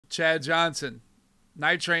Chad Johnson,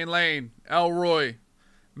 Night Train Lane, Elroy,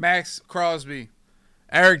 Max Crosby,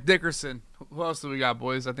 Eric Dickerson. Who else do we got,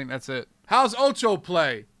 boys? I think that's it. How's Ocho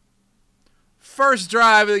play? First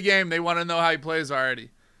drive of the game. They want to know how he plays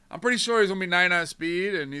already. I'm pretty sure he's going to be 99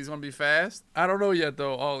 speed and he's going to be fast. I don't know yet,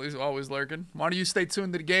 though. Oh, he's always lurking. Why don't you stay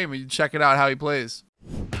tuned to the game and you check it out how he plays?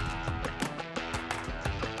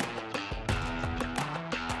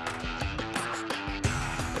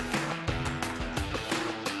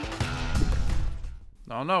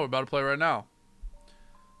 I don't know. We're about to play right now.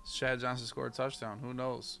 Chad Johnson scored a touchdown. Who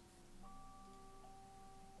knows?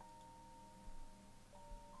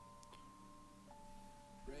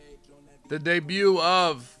 The debut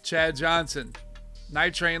of Chad Johnson,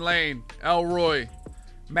 Night Train Lane, Elroy,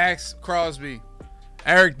 Max Crosby,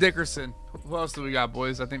 Eric Dickerson. Who else do we got,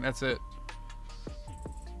 boys? I think that's it.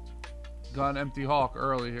 Got an empty hawk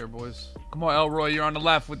early here, boys. Come on, Elroy. You're on the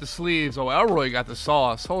left with the sleeves. Oh, Elroy got the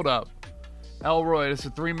sauce. Hold up. Elroy, it's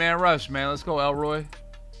a three-man rush, man. Let's go, Elroy.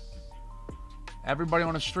 Everybody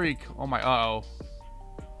on a streak. Oh, my. Uh-oh.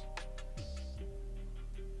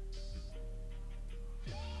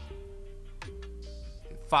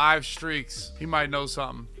 Five streaks. He might know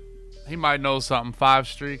something. He might know something. 5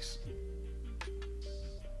 streaks.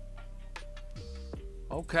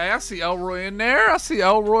 Okay, I see Elroy in there. I see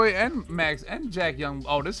Elroy and Max and Jack Young.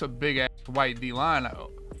 Oh, this is a big-ass white D-line.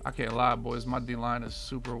 I can't lie, boys. My D-line is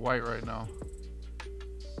super white right now.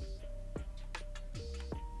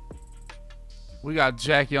 We got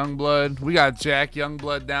Jack Youngblood. We got Jack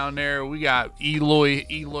Youngblood down there. We got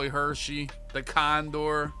Eloy Hershey, the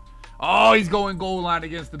Condor. Oh, he's going goal line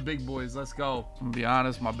against the big boys. Let's go. I'm gonna be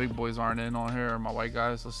honest, my big boys aren't in on here. My white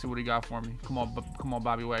guys. Let's see what he got for me. Come on,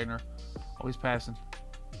 Bobby Wagner. Oh, he's passing.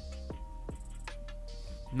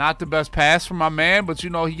 Not the best pass from my man, but you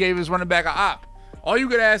know he gave his running back an op. All you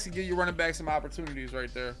could ask is give your running back some opportunities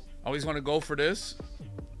right there. Oh, he's gonna go for this.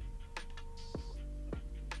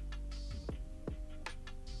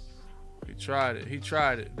 He tried it. He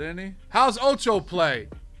tried it, didn't he? How's Ocho play?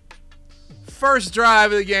 First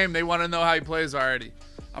drive of the game. They want to know how he plays already.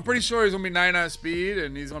 I'm pretty sure he's going to be 99 speed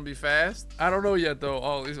and he's going to be fast. I don't know yet, though.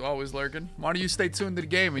 Oh, he's always lurking. Why don't you stay tuned to the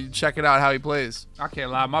game and you check it out how he plays? I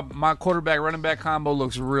can't lie. My quarterback running back combo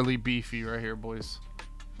looks really beefy right here, boys.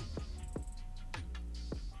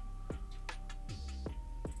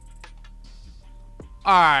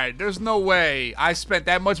 Alright, there's no way I spent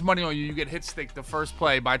that much money on you. You get hit stick the first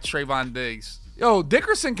play by Trayvon Diggs. Yo,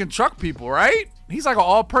 Dickerson can truck people, right? He's like an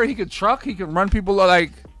all-pro. He can truck. He can run people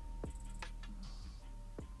like...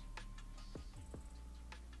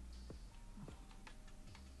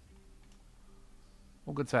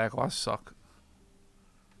 Well, good tackle. I suck.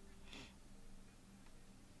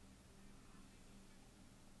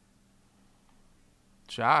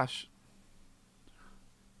 Josh.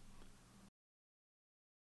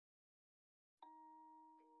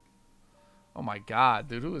 Oh my God,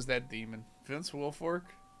 dude. Who is that demon? Vince Wilfork?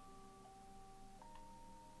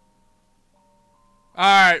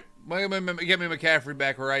 Alright. Get me McCaffrey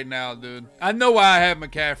back right now, dude. I know why I have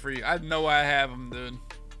McCaffrey. I know why I have him, dude.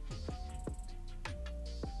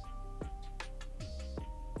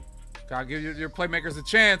 Gotta give your playmakers a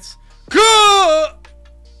chance. Good!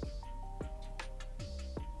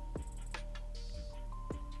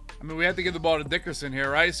 I mean, we have to give the ball to Dickerson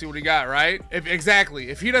here, right? See what he got, right? Exactly.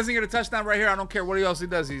 If he doesn't get a touchdown right here, I don't care what else he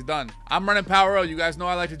does. He's done. I'm running power L. You guys know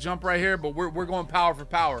I like to jump right here, but we're going power for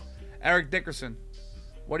power. Eric Dickerson.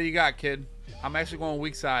 What do you got, kid? I'm actually going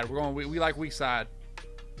weak side. We like weak side.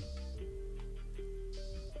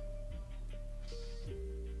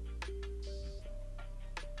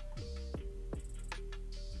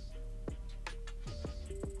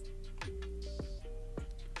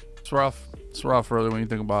 It's rough. It's rough, really, when you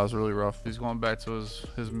think about it. It's really rough. He's going back to his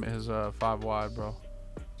 5 wide, bro.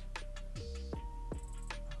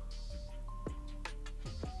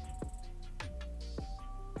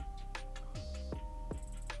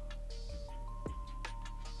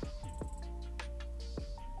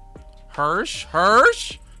 Hirsch?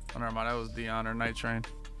 Oh, never mind. That was Dion or Night Train.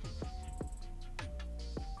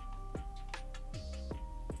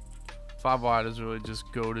 5 wide is really just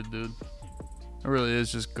goated, dude. It really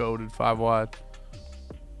is just goated 5 wide.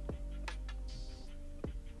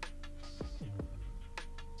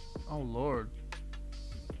 Oh, Lord.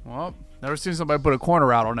 Well, never seen somebody put a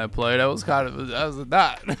corner out on that play. That was kind of, that was a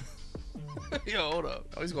dot. Yo, hold up.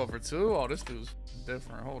 Oh, he's going for 2? Oh, this dude's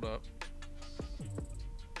different. Hold up.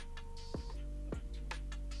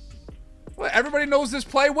 What, everybody knows this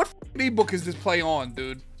play? What e-book is this play on,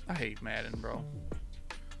 dude? I hate Madden, bro.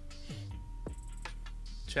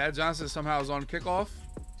 Chad Johnson somehow is on kickoff.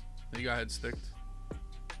 He got head sticked.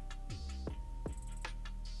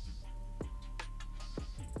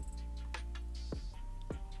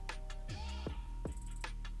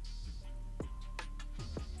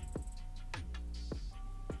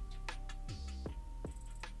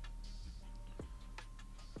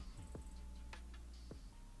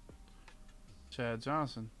 Chad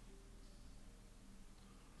Johnson.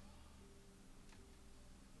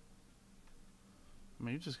 I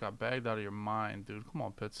mean, you just got bagged out of your mind, dude. Come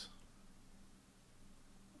on, Pitts.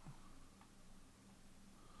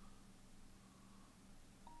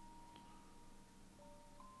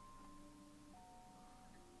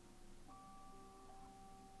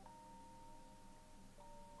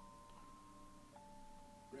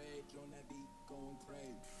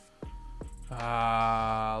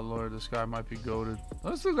 Ah, Lord, this guy might be goated.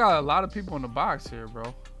 Let's still got a lot of people in the box here,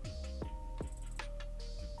 bro.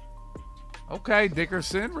 Okay,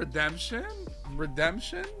 Dickerson, redemption.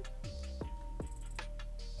 Redemption.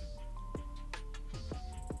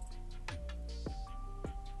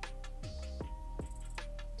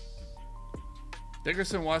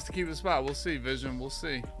 Dickerson wants to keep his spot. We'll see, Vision. We'll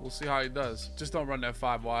see. We'll see how he does. Just don't run that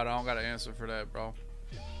 5 wide. I don't got an answer for that, bro.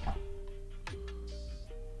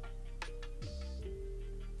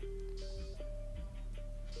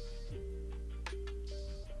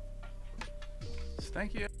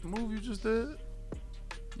 Stanky move you just did.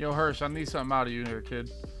 Yo, Hirsch, I need something out of you here, kid.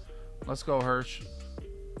 Let's go, Hirsch.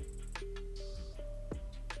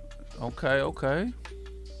 Okay, okay.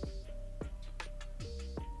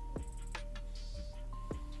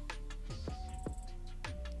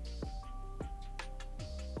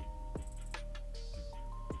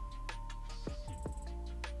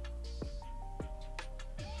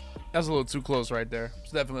 That's a little too close right there.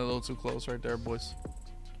 It's definitely a little too close right there, boys.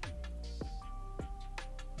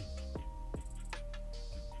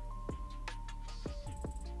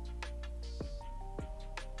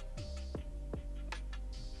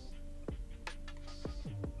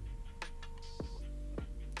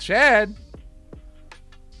 Chad.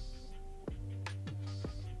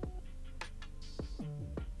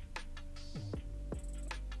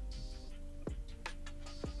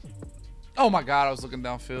 Oh my God, I was looking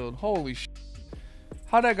downfield. Holy shit.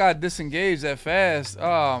 How that guy disengaged that fast?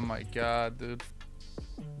 Oh my God, dude.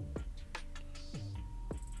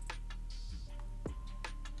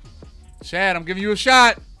 Chad, I'm giving you a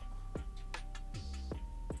shot.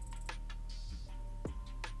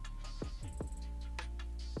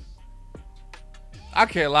 I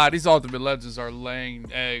can't lie, these Ultimate Legends are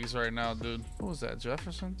laying eggs right now, dude. What was that,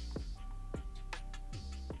 Jefferson?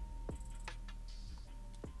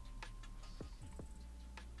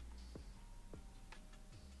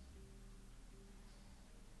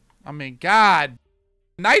 I mean, God.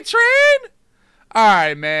 Night Train?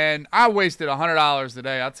 Alright, man. I wasted $100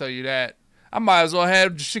 today, I'll tell you that. I might as well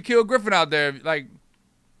have Shaquille Griffin out there. Like,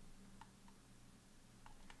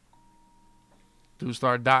 dude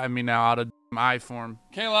start dotting me now out of eye form.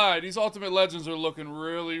 Can't lie, these Ultimate Legends are looking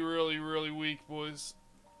really, really, really weak, boys.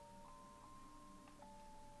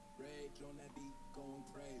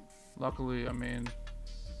 Luckily, I mean...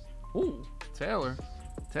 Ooh, Taylor.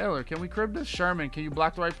 Taylor, can we crib this? Sherman, can you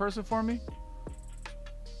block the right person for me?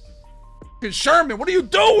 Sherman, what are you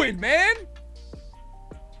doing, man?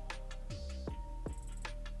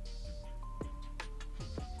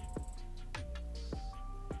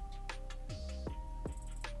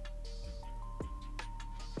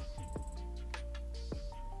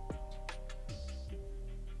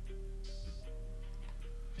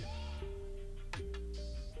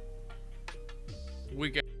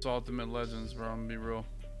 Weak ass Ultimate Legends, bro. I'm gonna be real.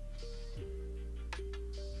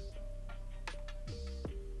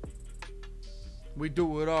 We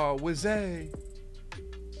do it all with Zay.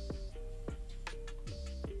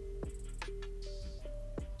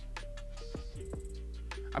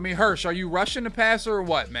 I mean, Hirsch, are you rushing the passer or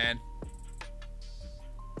what, man?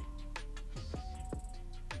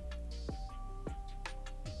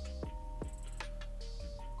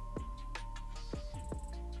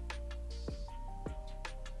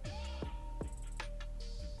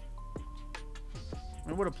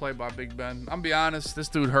 What a play by Big Ben. I'm gonna be honest, this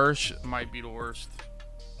dude Hirsch might be the worst.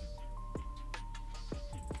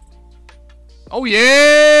 Oh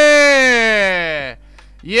yeah!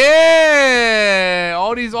 Yeah!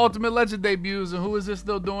 All these Ultimate Legend debuts, and who is this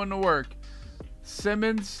still doing the work?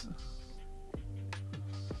 Simmons.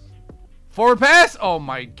 Forward pass? Oh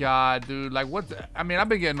my God, dude. Like what the, I mean, I've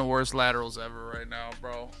been getting the worst laterals ever right now,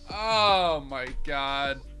 bro. Oh my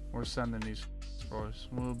God. We're sending these scores.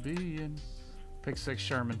 We'll be in. Pick 6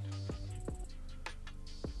 Sherman.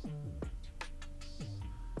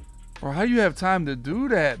 Bro, how you have time to do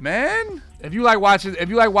that, man? If you like watching shit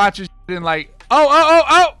in like,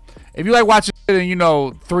 if you like watching shit in, you know,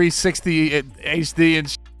 360 HD and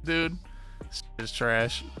shit, dude, shit is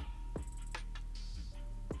trash.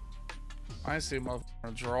 I ain't seen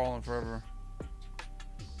motherfucker drawing forever.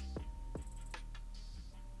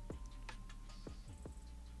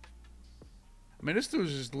 I mean, this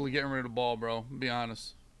dude's just getting rid of the ball, bro. Be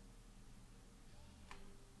honest.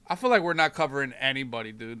 I feel like we're not covering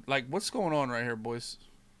anybody, dude. Like, what's going on right here, boys?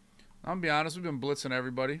 I'm gonna be honest. We've been blitzing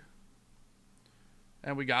everybody.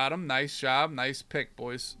 And we got him. Nice job. Nice pick,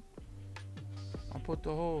 boys. I put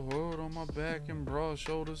the whole hood on my back and broad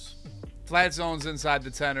shoulders. Flat zones inside the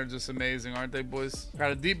 10 are just amazing, aren't they, boys?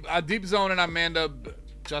 Got a deep zone, and I manned up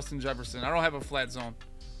Justin Jefferson. I don't have a flat zone.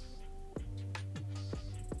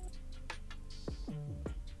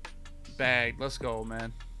 Bag. Let's go,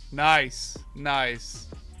 man. Nice. Nice.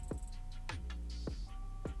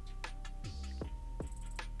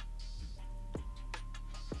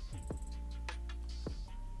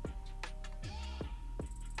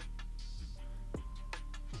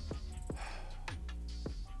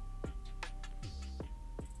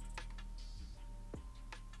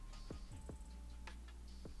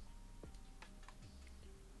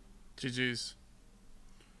 GG's.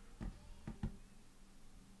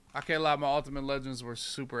 I can't lie, my Ultimate Legends were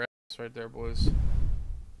super ass right there, boys.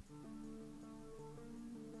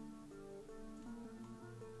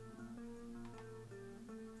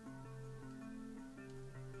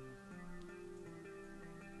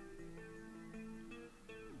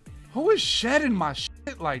 Who is shedding my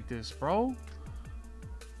shit like this, bro?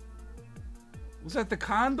 Was that the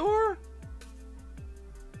Condor?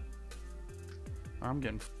 I'm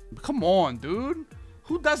getting... Come on, dude.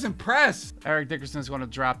 Who doesn't press? Eric Dickerson's going to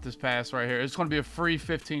drop this pass right here. It's going to be a free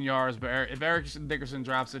 15 yards, but if Eric Dickerson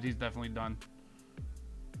drops it, he's definitely done.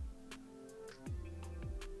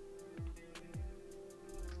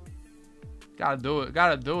 Gotta do it.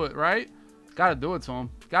 Gotta do it, right? Gotta do it to him.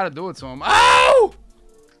 Gotta do it to him. Oh!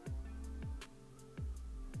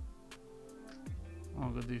 Oh,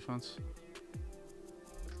 good defense.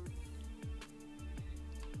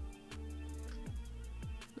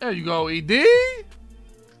 There you go, ED.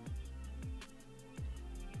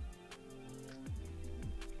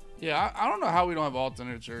 Yeah, I don't know how we don't have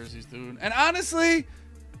alternate jerseys, dude. And honestly,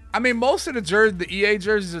 I mean, most of the EA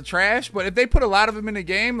jerseys are trash, but if they put a lot of them in the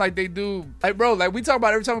game, like they do, like, bro, like we talk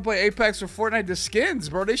about every time we play Apex or Fortnite, the skins,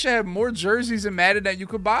 bro, they should have more jerseys in Madden that you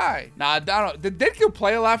could buy. Nah, I don't. Did Ditka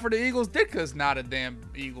play a lot for the Eagles? Ditka's not a damn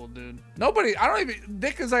Eagle, dude. Nobody, I don't even,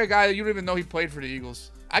 Ditka's like a guy that you don't even know he played for the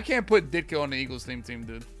Eagles. I can't put Ditka on the Eagles team,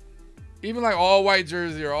 dude. Even like all white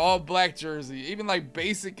jersey or all black jersey, even like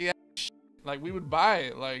basic shit, like we would buy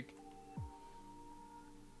it, like.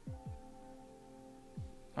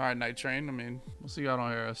 All right, Night Train. I mean, what's he got on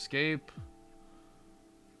here? Escape.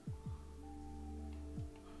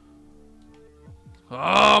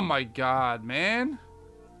 Oh my God, man.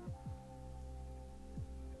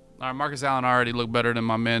 All right, Marcus Allen already looked better than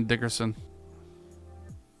my man Dickerson.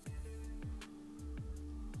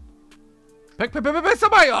 Pick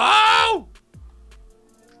somebody. Oh!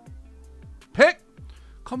 Pick.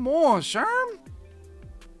 Come on, Sherm.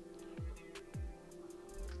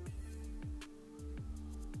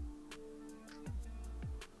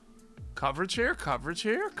 Coverage here, coverage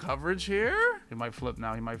here, coverage here. He might flip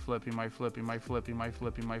now. He might flip. He might flip. He might flip. He might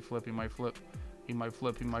flip. He might flip. He might flip. He might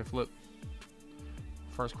flip. He might flip.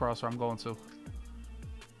 First crosser I'm going to.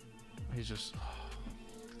 He's just.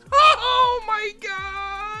 Oh my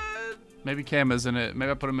God. Maybe Cam isn't it.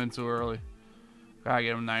 Maybe I put him in too early. Gotta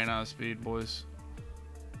get him 99 speed, boys.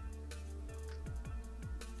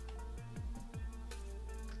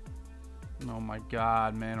 Oh my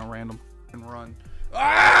God, man. A random run.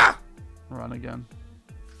 Ah! Run again.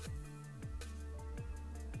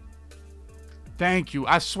 Thank you.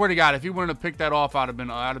 I swear to God, if he wouldn't have picked that off, I'd have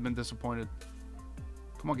been disappointed.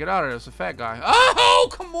 Come on, get out of there. It's a fat guy. Oh,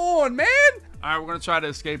 come on, man. All right, we're gonna try to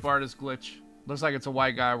escape artist glitch. Looks like it's a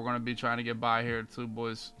white guy. We're gonna be trying to get by here too,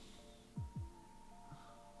 boys.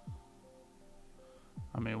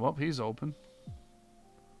 I mean, well, he's open.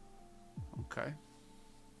 Okay.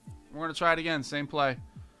 We're gonna try it again. Same play.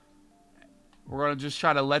 We're going to just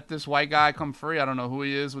try to let this white guy come free. I don't know who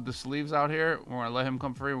he is with the sleeves out here. We're going to let him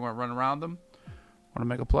come free. We're going to run around him. We're going to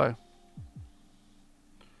make a play.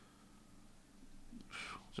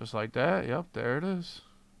 Just like that. Yep, there it is.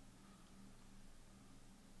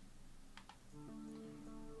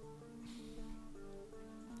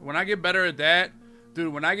 When I get better at that,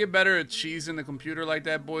 dude, when I get better at cheesing the computer like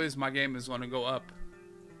that, boys, my game is going to go up.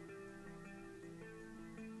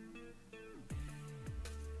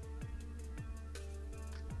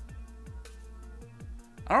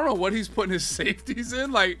 I don't know what he's putting his safeties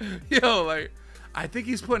in. Like, yo, like, I think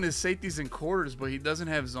he's putting his safeties in quarters, but he doesn't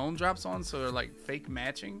have zone drops on, so they're like fake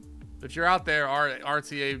matching. If you're out there,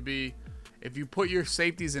 RTAB, if you put your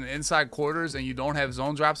safeties in inside quarters and you don't have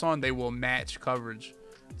zone drops on, they will match coverage.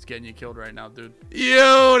 It's getting you killed right now, dude.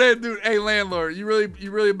 Yo, that dude. Hey, landlord, you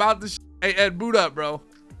really about this? Hey, Ed, boot up, bro.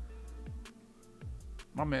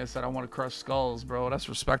 My man said I want to crush skulls, bro. That's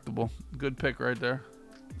respectable. Good pick right there.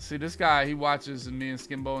 See, this guy, he watches me and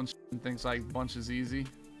Skimbo and thinks like bunch is easy.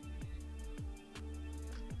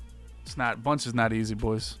 It's not. Bunch is not easy,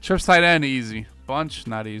 boys. Trips tight end easy. Bunch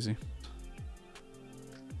not easy.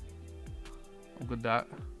 Oh, good dot.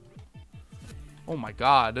 Oh my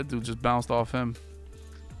God, that dude just bounced off him.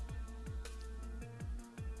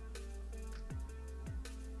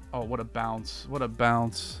 Oh, what a bounce. What a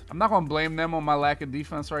bounce. I'm not going to blame them on my lack of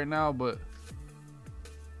defense right now, but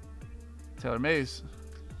Taylor Mays.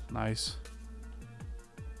 Nice.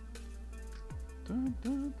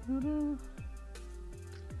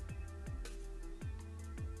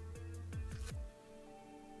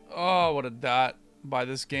 Oh, what a dot by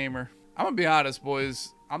this gamer. I'm going to be honest,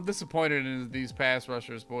 boys. I'm disappointed in these pass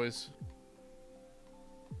rushers, boys.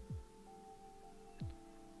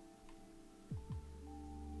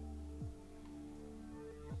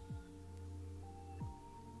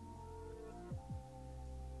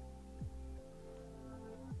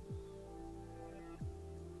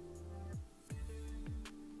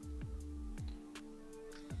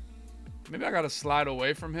 Maybe I got to slide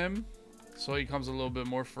away from him so he comes a little bit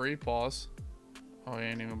more free. Pause. Oh, he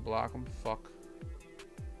ain't even block him. Fuck.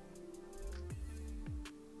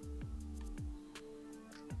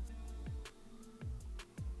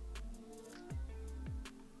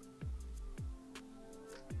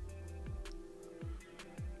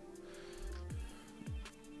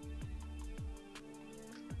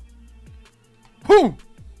 Whoo!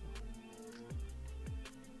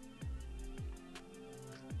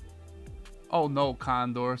 Oh no,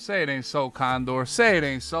 Condor. Say it ain't so, Condor. Say it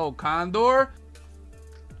ain't so, Condor.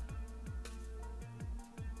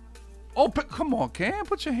 Oh, come on, Cam.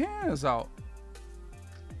 Put your hands out.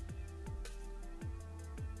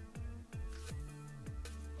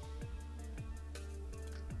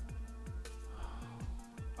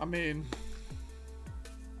 I mean...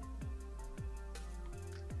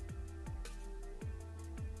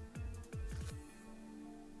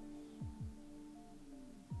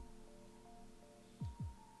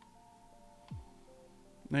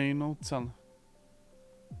 ain't no telling.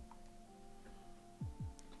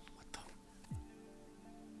 What the?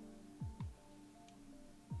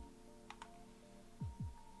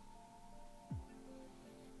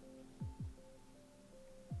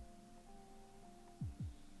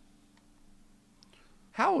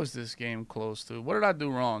 How is this game close to? What did I do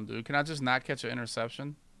wrong, dude? Can I just not catch an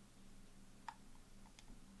interception?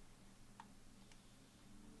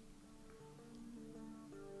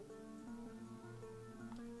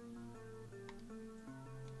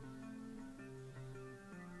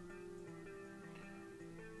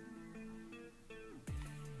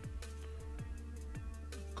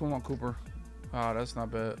 Come on, Cooper. Oh, that's not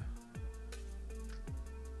bad.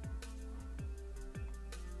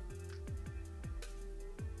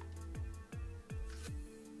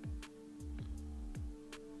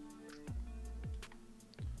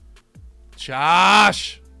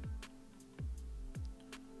 Josh!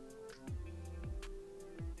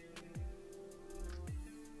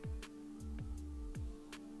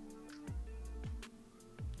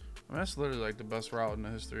 I mean, that's literally like the best route in the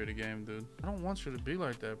history of the game, dude. I don't want you to be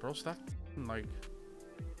like that, bro. Stop like...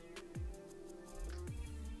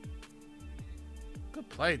 Good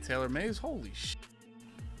play, Taylor Mays. Holy shit.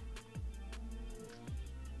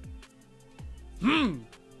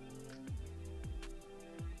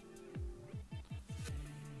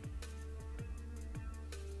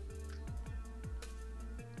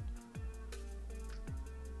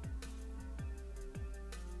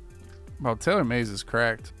 Bro, Taylor Mays is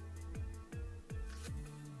cracked.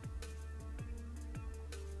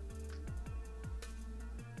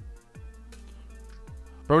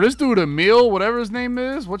 Bro, this dude Emil, whatever his name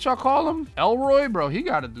is, what y'all call him? Elroy? Bro, he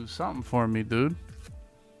got to do something for me, dude.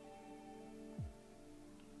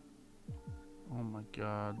 Oh, my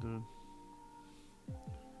God, dude.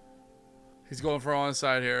 He's going for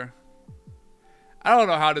onside here. I don't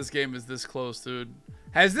know how this game is this close, dude.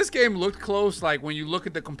 Has this game looked close, like, when you look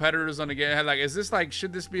at the competitors on the game? Like, is this, like,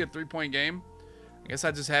 should this be a 3-point game? I guess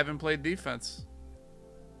I just haven't played defense.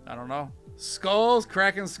 I don't know. Skulls?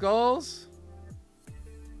 Cracking skulls?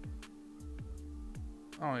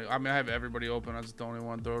 I mean, I have everybody open. I just don't even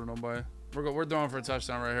want to throw to nobody. We're throwing for a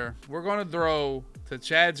touchdown right here. We're going to throw to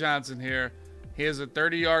Chad Johnson here. He has a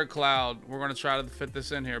 30-yard cloud. We're going to try to fit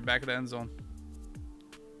this in here, back of the end zone.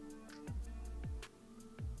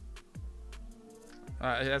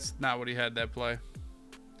 That's not what he had that play.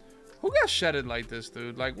 Who got shedded like this,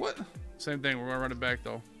 dude? Like, what? Same thing. We're going to run it back,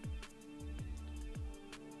 though.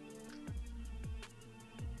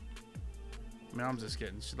 I mean, I'm just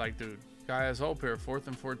kidding. She's like, dude, guy has hope here. 4th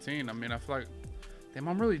and 14. I mean, I feel like, damn,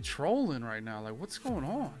 I'm really trolling right now. Like, what's going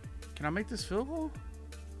on? Can I make this field goal?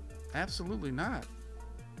 Absolutely not.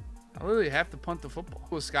 I literally have to punt the football.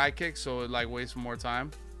 It was sky kick, so it like wastes more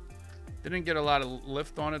time. Didn't get a lot of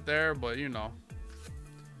lift on it there, but you know,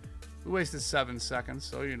 we wasted 7 seconds,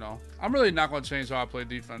 so you know. I'm really not going to change how I play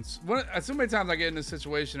defense. So many times I get in this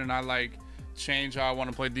situation and I like change how I want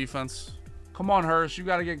to play defense. Come on, Hirsch, you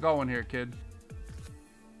got to get going here, kid.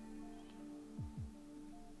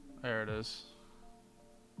 There it is.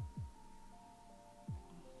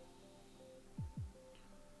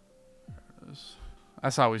 There it is.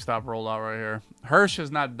 That's how we stop rollout right here. Hirsch has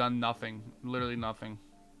not done nothing. Literally nothing.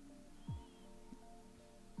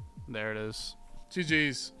 There it is.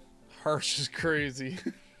 GG's. Hirsch is crazy.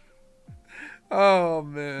 Oh,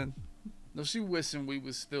 man. No, she wishing we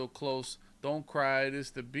was still close. Don't cry, it is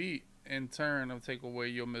the beat. In turn, I'll take away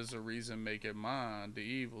your miseries and make it mine. The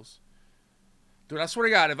evils. Dude, I swear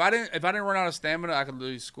to God, if I didn't run out of stamina, I could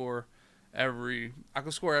literally score every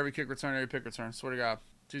kick return, every pick return. Swear to God.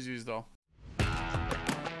 GG's though.